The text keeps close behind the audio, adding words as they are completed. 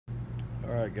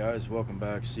Alright guys, welcome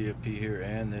back. CFP here,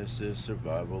 and this is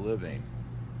Survival Living.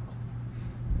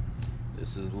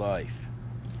 This is life.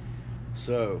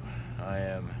 So, I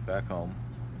am back home.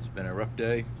 It's been a rough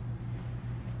day.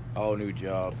 All new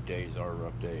job days are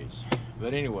rough days.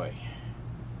 But anyway,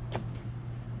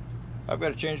 I've got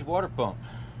to change the water pump.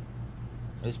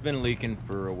 It's been leaking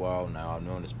for a while now. I've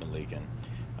known it's been leaking.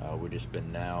 We've just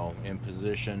been now in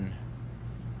position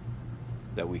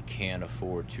that we can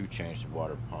afford to change the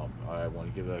water pump. I want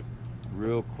to give a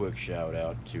real quick shout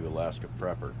out to Alaska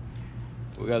Prepper.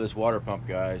 We got this water pump,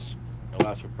 guys.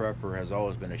 Alaska Prepper has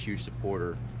always been a huge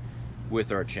supporter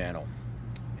with our channel.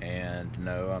 And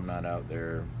no, I'm not out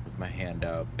there with my hand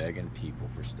out begging people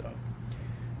for stuff.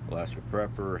 Alaska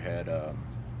Prepper had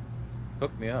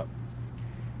hooked me up.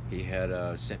 He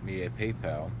had sent me a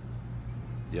PayPal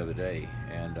the other day,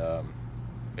 and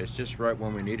it's just right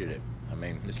when we needed it. I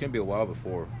mean, it's gonna be a while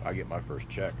before I get my first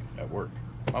check at work.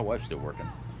 My wife's still working,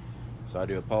 so I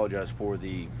do apologize for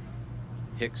the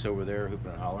hicks over there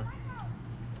hooping and hollering.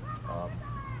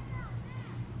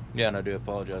 Yeah, and I do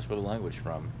apologize for the language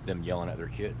from them yelling at their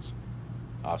kids.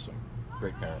 Awesome,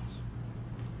 great parents.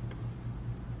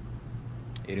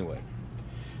 Anyway,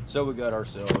 so we got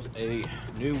ourselves a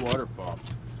new water pump.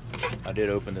 I did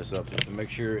open this up just to make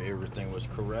sure everything was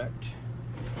correct,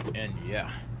 and yeah,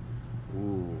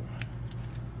 ooh,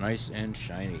 nice and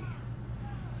shiny.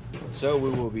 So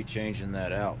we will be changing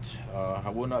that out.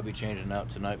 I will not be changing out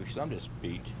tonight because I'm just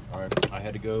beat. Alright, I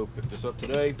had to go pick this up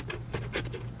today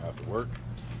after work,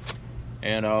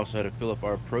 and I also had to fill up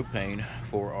our propane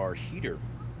for our heater.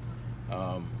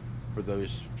 For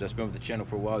those that's been with the channel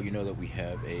for a while, you know that we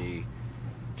have a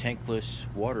tankless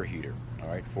water heater, all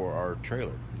right, for our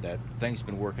trailer. That thing's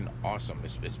been working awesome.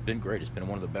 It's been great. It's been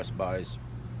one of the best buys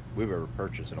we've ever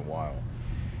purchased in a while.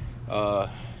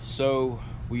 So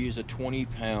we use a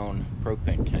 20-pound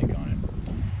propane tank on it.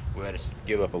 We had to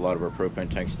give up a lot of our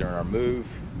propane tanks during our move.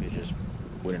 It just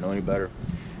wouldn't know any better.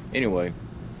 Anyway,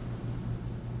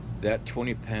 that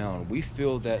 20-pound, we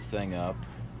filled that thing up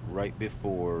right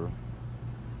before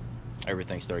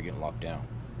everything started getting locked down.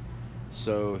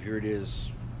 So here it is,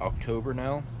 October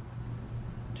now.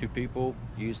 2 people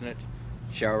using it,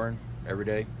 showering every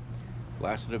day.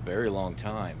 Lasted a very long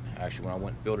time. Actually, when I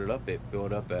went and filled it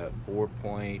filled up at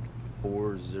 4.40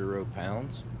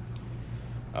 pounds.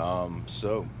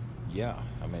 So yeah,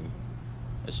 I mean,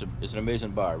 it's an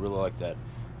amazing buy. I really like that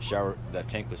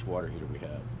tankless water heater we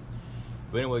have.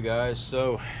 But anyway, guys,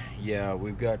 so yeah,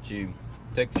 we've got to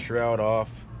take the shroud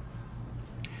off.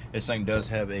 This thing does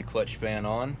have a clutch fan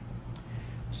on.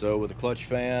 So with a clutch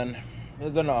fan,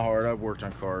 they're not hard. I've worked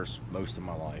on cars most of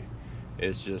my life.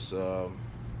 It's just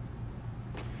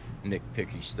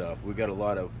nitpicky stuff. We got a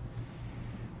lot of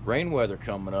rain weather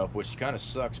coming up, which kind of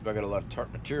sucks, but I got a lot of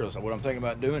tarp materials. So what I'm thinking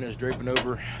about doing is draping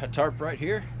over a tarp right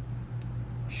here,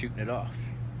 shooting it off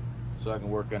so I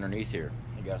can work underneath here.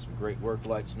 I got some great work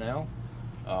lights now.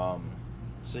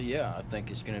 So yeah, I think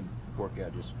it's gonna work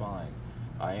out just fine.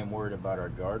 I am worried about our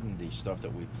garden, the stuff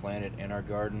that we planted in our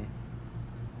garden.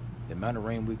 The amount of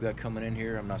rain we've got coming in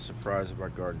here, I'm not surprised if our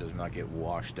garden does not get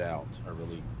washed out.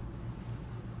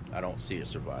 I don't see it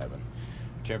surviving.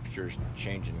 Temperature's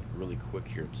changing really quick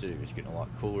here too. It's getting a lot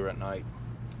cooler at night,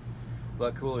 a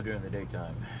lot cooler during the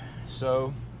daytime.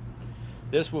 So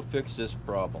this will fix this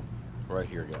problem right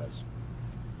here, guys.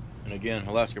 And again,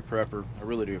 Alaska Prepper, I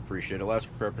really do appreciate it.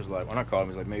 Alaska Prepper's like, when I call him,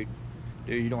 he's like, mate,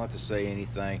 dude, you don't have to say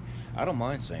anything. I don't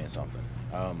mind saying something.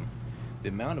 The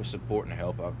amount of support and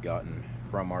help I've gotten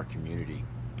from our community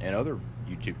and other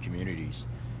YouTube communities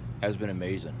has been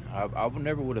amazing. I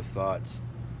never would have thought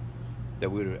that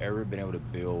we would have ever been able to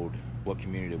build what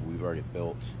community we've already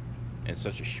built in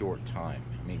such a short time.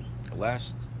 I mean,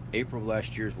 April of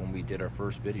last year is when we did our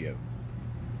first video.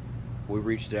 We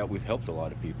reached out, we've helped a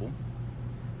lot of people.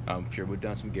 I'm sure we've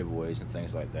done some giveaways and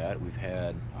things like that. We've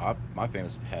had, my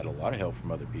family's had a lot of help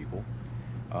from other people.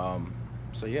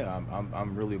 So yeah,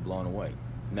 I'm really blown away.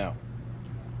 Now,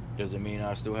 does it mean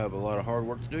I still have a lot of hard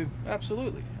work to do?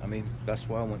 Absolutely. I mean, that's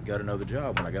why I went and got another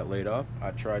job. When I got laid off, I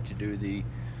tried to do the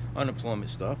unemployment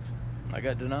stuff. I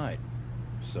got denied.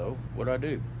 So what'd I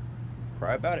do?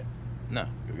 Cry about it? No,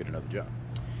 go get another job.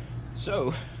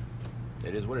 So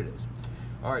it is what it is.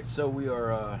 All right, so we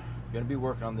are gonna be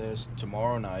working on this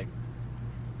tomorrow night.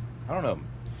 I don't know,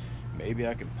 maybe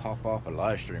I can pop off a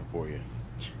live stream for you.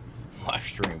 Live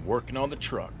stream working on the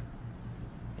truck.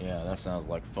 Yeah, that sounds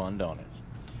like fun, don't it?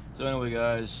 So anyway,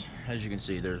 guys, as you can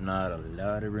see, there's not a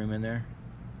lot of room in there.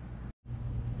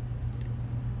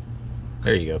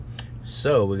 There you go.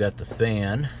 So we got the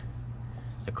fan.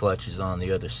 The clutch is on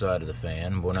the other side of the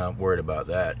fan. We're not worried about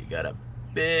that. You got a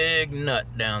big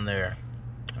nut down there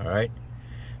All right,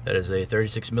 that is a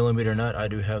 36mm nut. I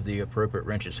do have the appropriate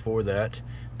wrenches for that.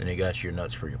 Then you got your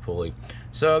nuts for your pulley.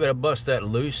 So I'm gonna bust that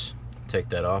loose, take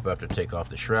that off. After take off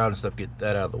the shroud and stuff, get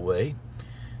that out of the way,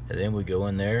 and then we go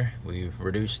in there. We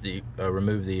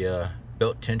remove the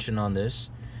belt tension on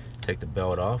this, take the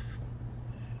belt off.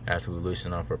 After we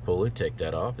loosen off our pulley, take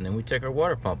that off, and then we take our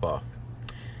water pump off,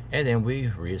 and then we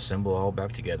reassemble all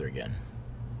back together again.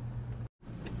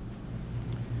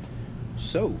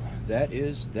 So that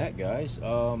is that, guys.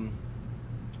 Yeah,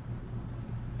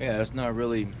 that's not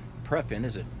really prepping,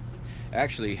 is it?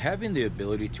 Actually, having the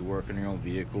ability to work on your own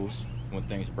vehicles when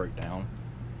things break down,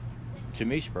 to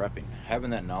me, is prepping.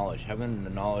 Having that knowledge, having the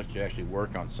knowledge to actually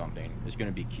work on something is going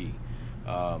to be key.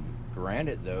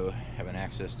 Granted, though, having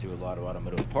access to a lot of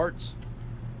automotive parts,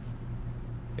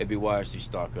 it'd be wise to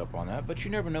stock up on that, but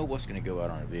you never know what's going to go out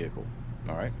on a vehicle.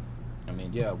 All right, I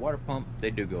mean, yeah, water pump,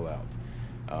 they do go out.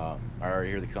 I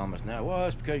already hear the comments now, well,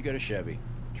 it's because you got a Chevy.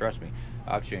 Trust me,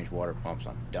 I've changed water pumps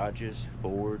on Dodges,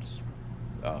 Fords,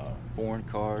 foreign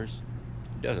cars.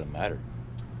 It doesn't matter.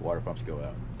 Water pumps go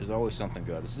out. There's always something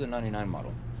good. This is a 99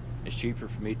 model. It's cheaper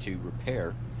for me to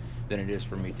repair than it is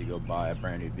for me to go buy a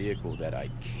brand new vehicle that I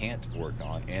can't work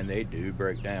on, and they do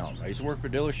break down. I used to work for a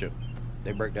dealership.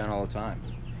 They break down all the time.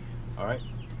 All right,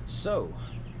 so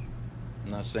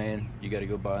I'm not saying you got to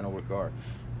go buy an older car.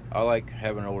 I like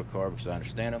having an older car because I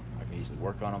understand them. I can easily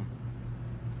work on them.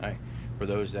 All right, for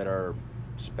those that are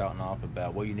spouting off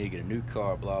about, well, you need to get a new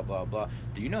car, blah blah blah.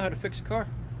 Do you know how to fix a car?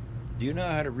 Do you know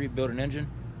how to rebuild an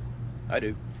engine? I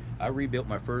do. I rebuilt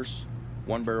my first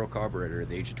one-barrel carburetor at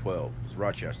the age of 12. It was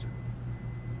Rochester.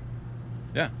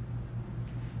 Yeah,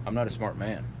 I'm not a smart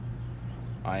man.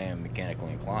 I am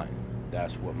mechanically inclined.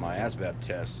 That's what my ASVAB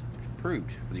test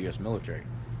proved for the U.S. military.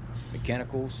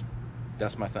 Mechanicals,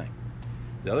 that's my thing.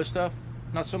 The other stuff,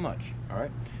 not so much. All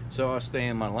right, so I stay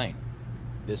in my lane.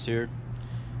 This here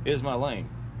is my lane.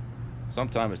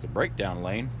 Sometimes it's the breakdown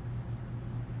lane,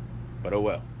 but oh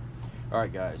well. All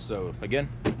right, guys. So again,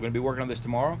 we're gonna be working on this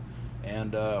tomorrow,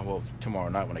 and well, tomorrow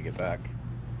night when I get back.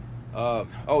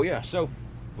 Oh yeah, so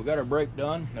we got our brake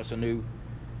done. That's a new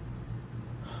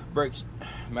brakes,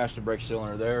 master brake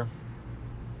cylinder there.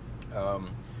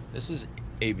 This is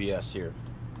ABS here.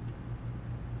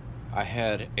 I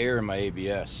had air in my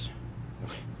ABS.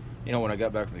 You know, when I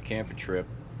got back from the camping trip,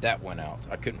 that went out.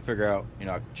 I couldn't figure out, you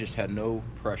know, I just had no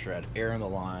pressure. I had air in the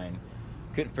line.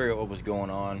 Couldn't figure out what was going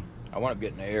on. I wound up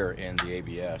getting air in the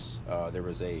ABS. There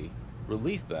was a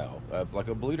relief valve, like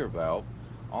a bleeder valve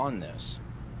on this.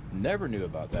 Never knew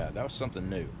about that. That was something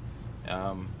new.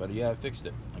 But yeah, I fixed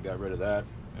it. I got rid of that.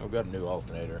 We got a new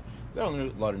alternator. Got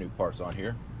a lot of new parts on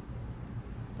here.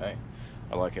 Hey,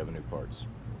 I like having new parts.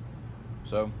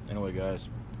 So anyway, guys,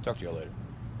 talk to y'all later.